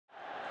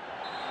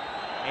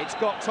It's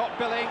got top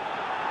billing.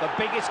 The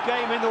biggest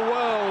game in the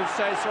world,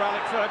 says Sir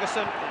Alex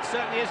Ferguson. It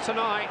certainly is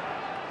tonight.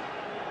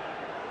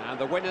 And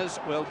the winners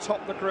will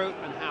top the group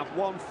and have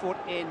 1 foot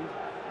in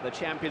the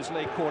Champions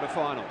League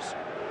quarter-finals.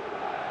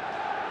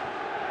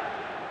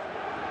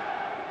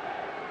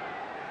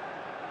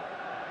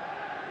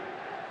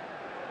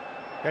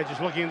 Yeah,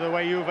 just looking at the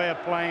way Juve are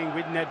playing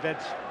with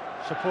Nedved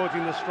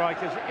supporting the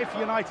strikers. If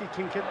United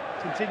can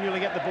continually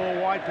get the ball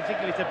wide,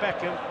 particularly to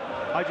Beckham,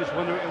 I just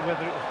wonder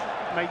whether it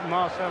will make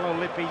Marcelo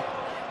Lippi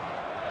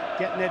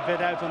get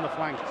Nedved out on the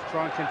flank to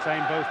try and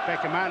contain both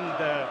Beckham and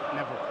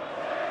Neville.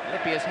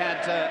 Lippi has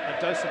had a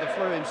dose of the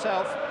flu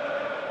himself,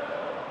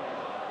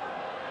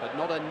 but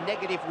not a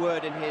negative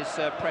word in his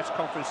press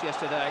conference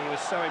yesterday. He was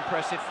so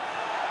impressive.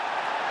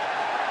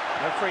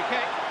 No free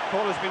kick.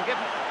 Ball has been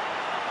given.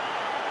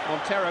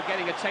 Montero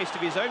getting a taste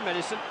of his own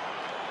medicine.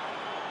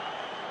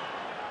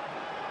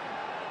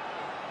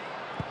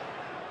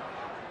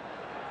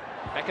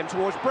 Beckham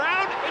towards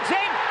Brown. It's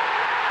in!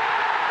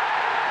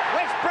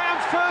 West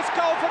Brown's first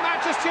goal for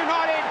Manchester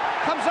United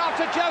comes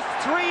after just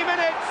 3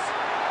 minutes.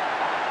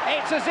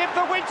 It's as if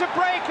the winter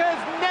break has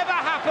never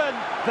happened.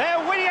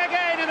 They're winning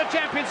again in the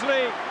Champions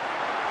League.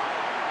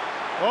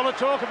 All the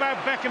talk about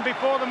Beckham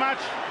before the match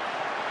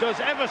does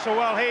ever so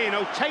well here, you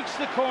know, takes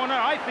the corner,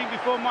 I think,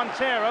 before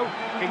Montero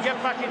can get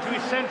back into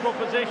his central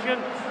position.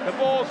 The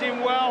ball's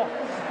in well.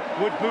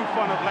 Would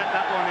Buffon have let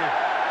that one in?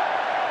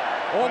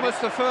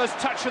 Almost the first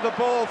touch of the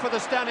ball for the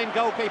standing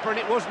goalkeeper, and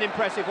it wasn't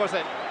impressive, was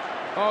it?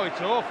 Oh,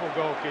 it's awful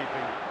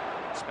goalkeeping.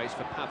 Space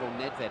for Pavel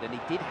Nedved, and he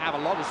did have a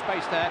lot of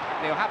space there.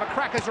 He'll have a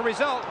crack as a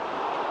result.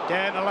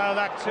 Can't allow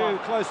that Too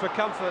close for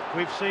comfort.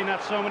 We've seen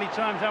that so many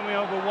times, haven't we,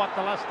 over what,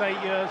 the last 8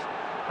 years?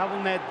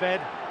 Pavel Nedved,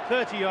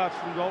 30 yards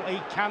from goal,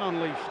 he can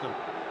unleash them.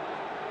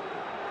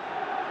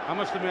 I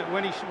must admit,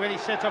 when he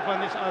set up on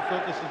this, I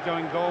thought this was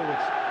going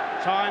goalwards.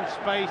 Time,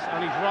 space,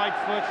 on his right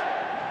foot.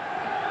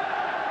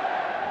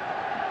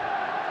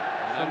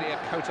 And only a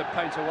coat of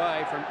paint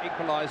away from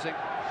equalising.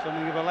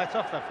 Something of a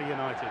let-off there for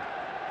United.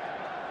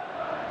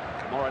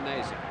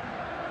 Moranese.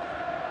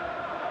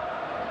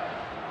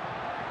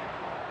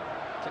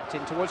 Tipped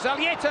in towards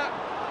Zalieta.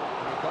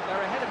 He got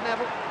there ahead of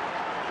Neville.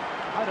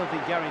 I don't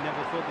think Gary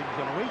Neville thought he was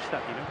going to reach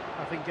that, you know.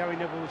 I think Gary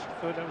Neville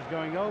thought that was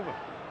going over.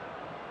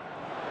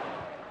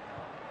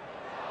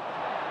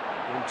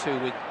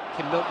 1-2 with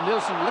Kim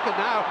Milton-Nielsen. Look at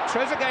now,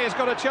 Trezeguet has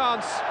got a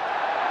chance.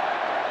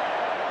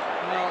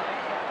 Well,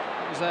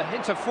 there's a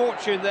hint of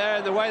fortune there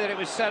in the way that it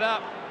was set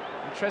up.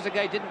 And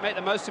Trezeguet didn't make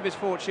the most of his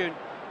fortune.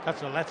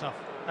 That's a let-off.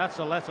 That's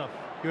a let-off.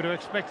 You would have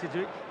expected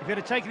to. If he'd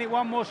have taken it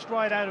one more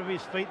stride out of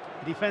his feet,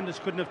 the defenders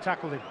couldn't have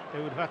tackled him. They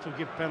would have had to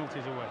give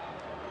penalties away.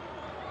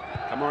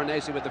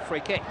 Moranese with the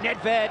free kick.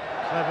 Nedved.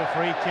 Clever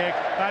free kick.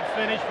 Bad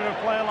finish for a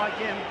player like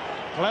him.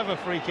 Clever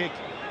free kick.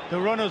 The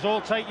runners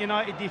all take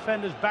United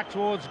defenders back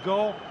towards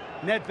goal.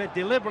 Nedved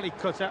deliberately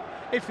cuts out,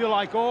 if you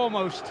like,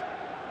 almost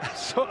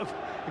sort of,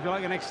 if you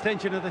like, an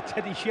extension of the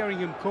Teddy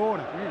Sheringham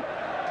corner.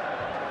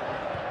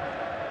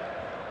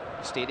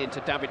 Steered into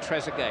David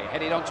Trezeguet,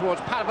 headed on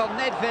towards Pavel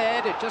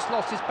Nedved. It just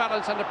lost his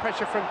balance under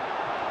pressure from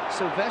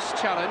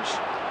Sylvestre's challenge.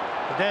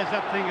 But there's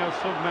that thing I was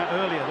talking about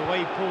earlier, the way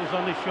he pulls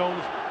on his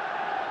shoulders.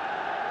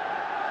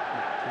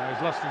 Now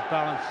he's lost his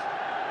balance.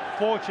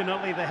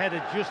 Fortunately, the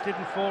header just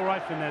didn't fall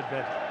right for Nedved.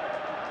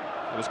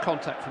 There was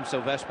contact from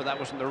Sylvestre, but that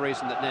wasn't the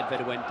reason that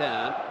Nedved went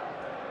down.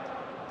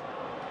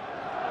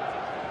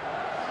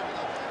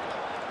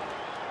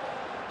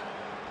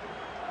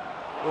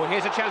 Oh,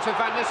 here's a chance for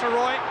Van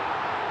Nistelrooy.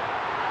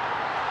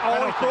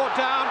 Oh, he's brought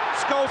down.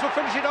 Scholes will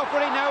finish it off,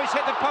 will he? No, he's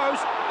hit the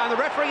post, and the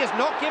referee has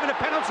not given a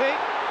penalty.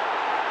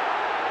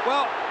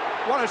 Well,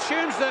 one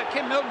assumes that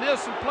Kim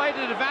Milton-Nielsen played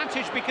at an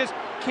advantage because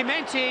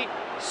Chimente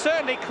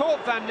certainly caught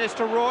Van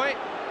Nistelrooy.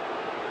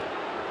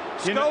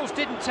 Scholes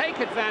didn't take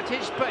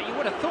advantage, but you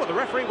would have thought the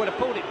referee would have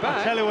pulled it back.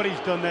 I'll tell you what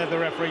he's done there, the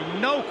referee,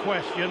 no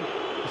question.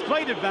 He's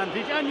played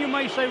advantage, and you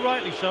may say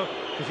rightly so,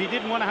 because he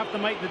didn't want to have to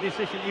make the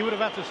decision. He would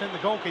have had to send the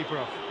goalkeeper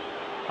off.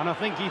 And I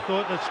think he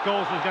thought that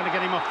Scholes was going to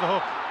get him off the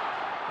hook.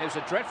 It was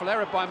a dreadful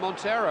error by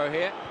Montero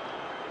here.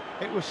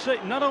 It was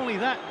not only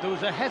that, there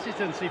was a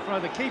hesitancy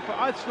from the keeper.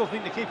 I still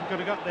think the keeper could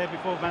have got there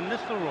before Van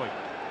Nistelrooy.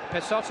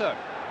 Pesotto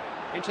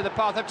into the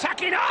path of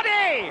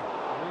Tacchinardi!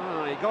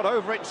 Oh, he got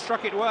over it and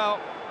struck it well.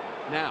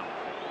 Now,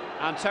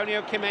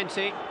 Antonio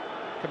Chimente,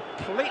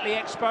 completely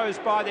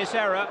exposed by this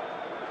error.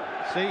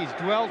 See, he's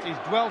dwelt, he's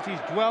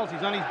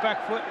on his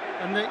back foot,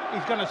 and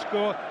he's going to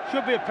score.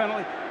 Should be a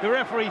penalty. The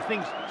referee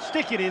thinks,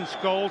 stick it in,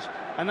 Scholes,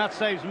 and that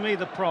saves me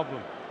the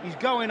problem. He's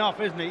going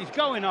off, isn't he? He's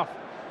going off.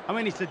 I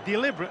mean, it's a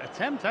deliberate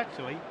attempt,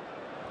 actually.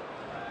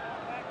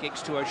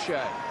 Giggs to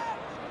O'Shea.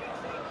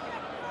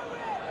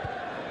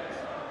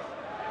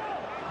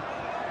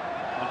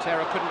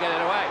 Montero couldn't get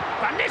it away.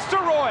 Van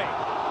Nistelrooy!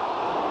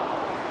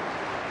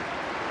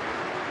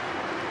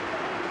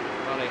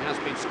 Well, he has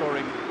been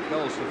scoring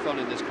goals for fun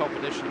in this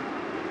competition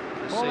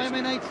this Ball season.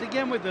 emanates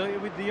again with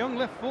the young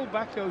left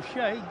full-back,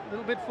 O'Shea. A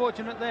little bit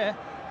fortunate there,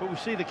 but we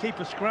see the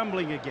keeper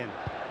scrambling again.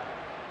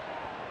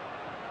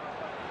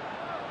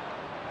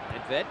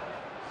 Nedved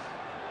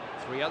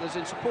Three others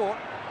in support.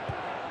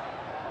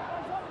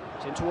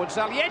 It's in towards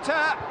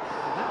Zalieta.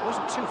 And that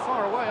wasn't too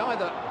far away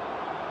either.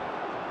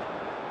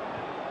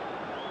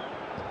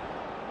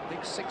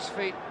 Big 6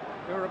 feet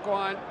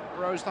Uruguayan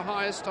rose the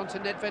highest onto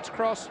Nedved's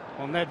cross.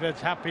 Well,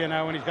 Nedved's happier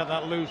now when he's got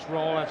that loose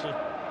roll. That's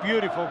a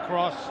beautiful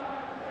cross.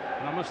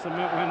 And I must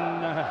admit,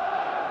 when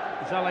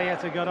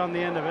Zalieta got on the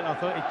end of it, I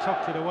thought he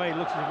tucked it away. It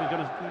looks as if he's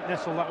going to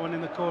nestle that one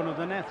in the corner of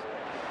the net.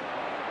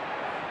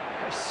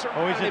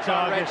 Oh, he's a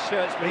target. Red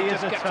shirts, but he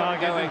just kept on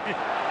going.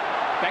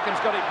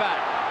 Beckham's got it back.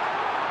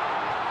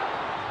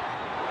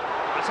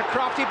 That's a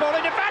crafty ball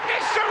into Van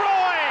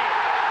Nistelrooy!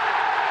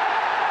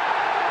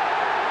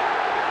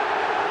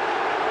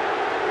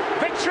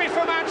 Victory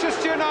for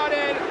Manchester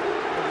United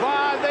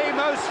via the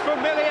most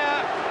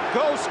familiar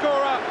goal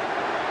scorer,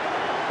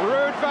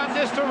 Ruud van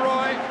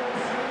Nistelrooy.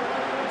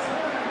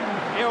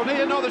 He'll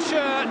need another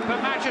shirt,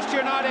 but Manchester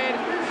United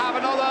have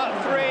another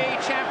 3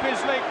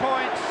 Champions League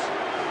points.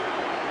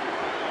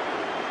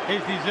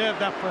 He's deserved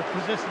that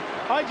position.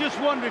 I just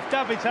wonder if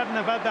Davids hadn't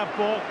have had that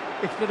ball,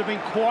 if there'd have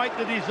been quite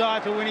the desire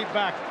to win it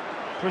back.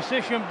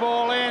 Precision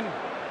ball in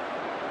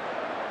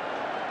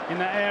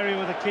that area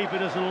where the keeper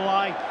doesn't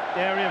like, the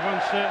area of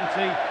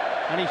uncertainty,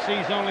 and he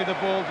sees only the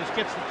ball, just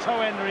gets the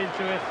toe ender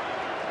into it.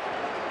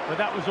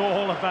 But that was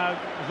all about,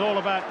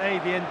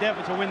 the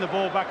endeavour to win the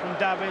ball back from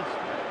Davids,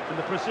 and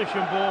the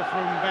precision ball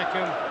from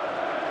Beckham.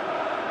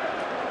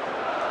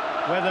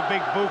 Where the big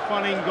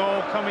Buffon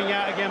goal coming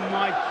out again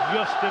might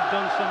just have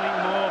done something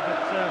more, but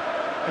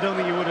I don't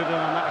think he would have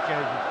done on that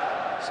occasion.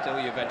 Still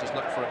Juventus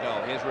look for a goal.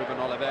 Here's Ruben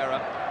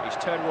Oliveira. He's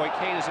turned Roy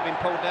Keane. Has he been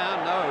pulled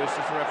down? No, it's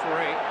just the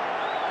referee.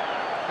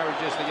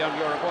 Encourages the young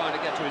Uruguayan to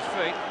get to his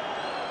feet.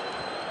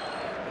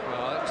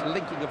 Well, it's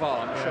linking of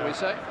arms, shall we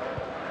say.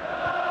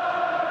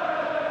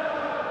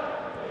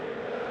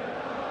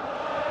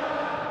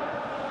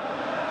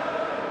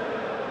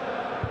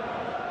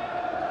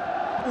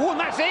 Oh, and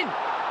that's in!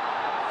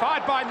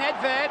 Fired by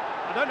Nedved.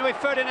 I don't know if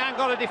Ferdinand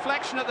got a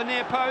deflection at the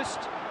near post.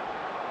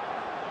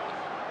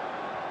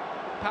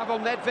 Pavel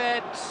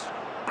Nedved's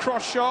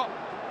cross shot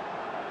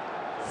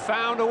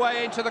found a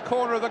way into the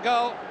corner of the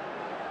goal,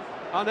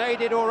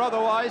 unaided or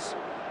otherwise.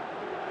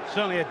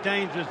 Certainly a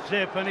dangerous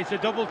zip, and it's a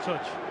double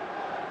touch.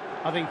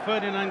 I think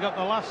Ferdinand got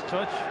the last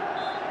touch.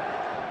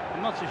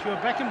 I'm not so sure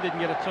Beckham didn't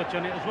get a touch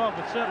on it as well,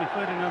 but certainly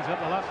Ferdinand's got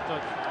the last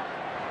touch.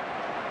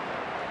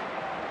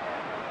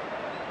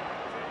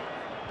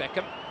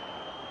 Beckham.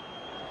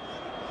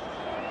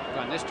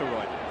 Van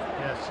Nistelrooy.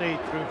 Yeah, see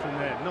it through from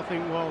there.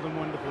 Nothing more than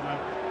wonderful now.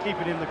 Keep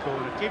it in the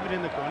corner. Keep it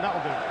in the corner.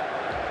 That'll do.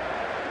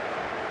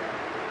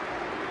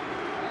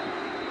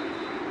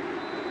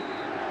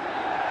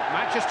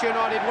 Manchester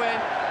United win,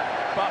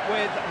 but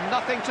with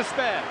nothing to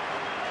spare.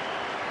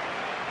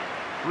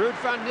 Ruud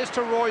van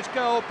Nistelrooy's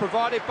goal,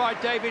 provided by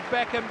David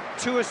Beckham,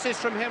 2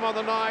 assists from him on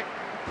the night,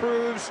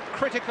 proves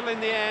critical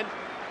in the end.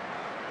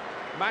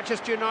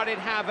 Manchester United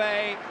have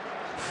a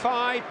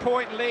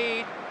 5-point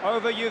lead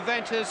over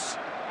Juventus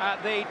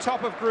at the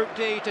top of Group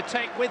D to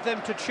take with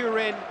them to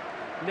Turin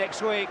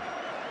next week,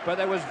 but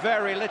there was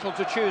very little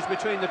to choose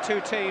between the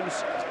two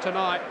teams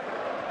tonight.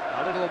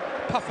 A little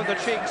puff of the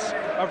cheeks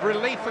of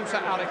relief from Sir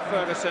Alex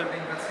Ferguson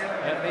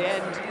at the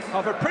end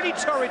of a pretty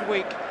torrid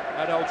week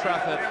at Old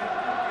Trafford.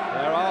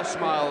 There are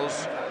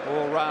smiles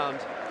all round,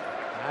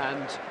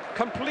 and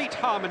complete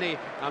harmony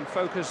and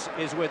focus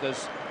is with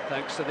us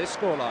thanks to this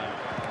scoreline.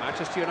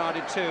 Manchester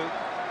United 2,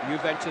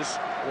 Juventus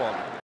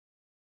 1.